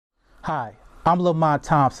Hi, I'm Lamont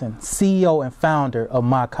Thompson, CEO and founder of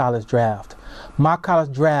MyCollegeDraft.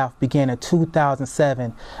 MyCollegeDraft began in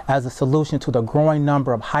 2007 as a solution to the growing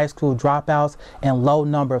number of high school dropouts and low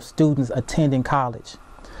number of students attending college.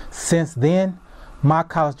 Since then,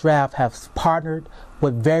 MyCollegeDraft has partnered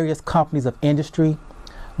with various companies of industry.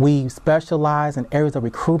 We specialize in areas of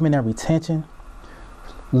recruitment and retention,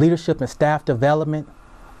 leadership and staff development,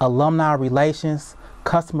 alumni relations,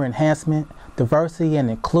 customer enhancement, diversity and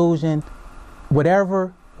inclusion.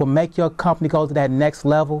 Whatever will make your company go to that next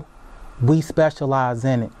level, we specialize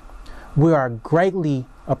in it. We are greatly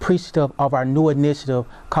appreciative of our new initiative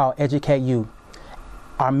called Educate You.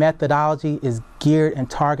 Our methodology is geared and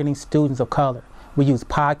targeting students of color. We use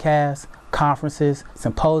podcasts, conferences,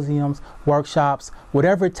 symposiums, workshops,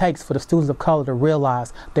 whatever it takes for the students of color to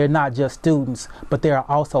realize they're not just students, but they are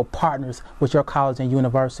also partners with your college and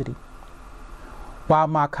university. Why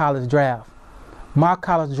MyCollegeDraft?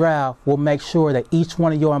 MyCollegeDraft will make sure that each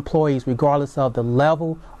one of your employees, regardless of the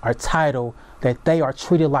level or title, that they are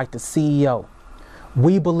treated like the CEO.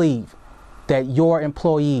 We believe that your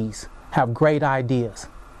employees have great ideas.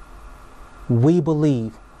 We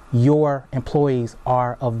believe your employees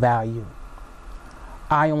are of value.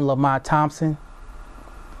 I am Lamont Thompson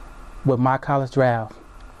with MyCollegeDraft.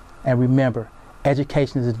 And remember,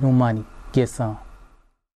 education is the new money. Get some.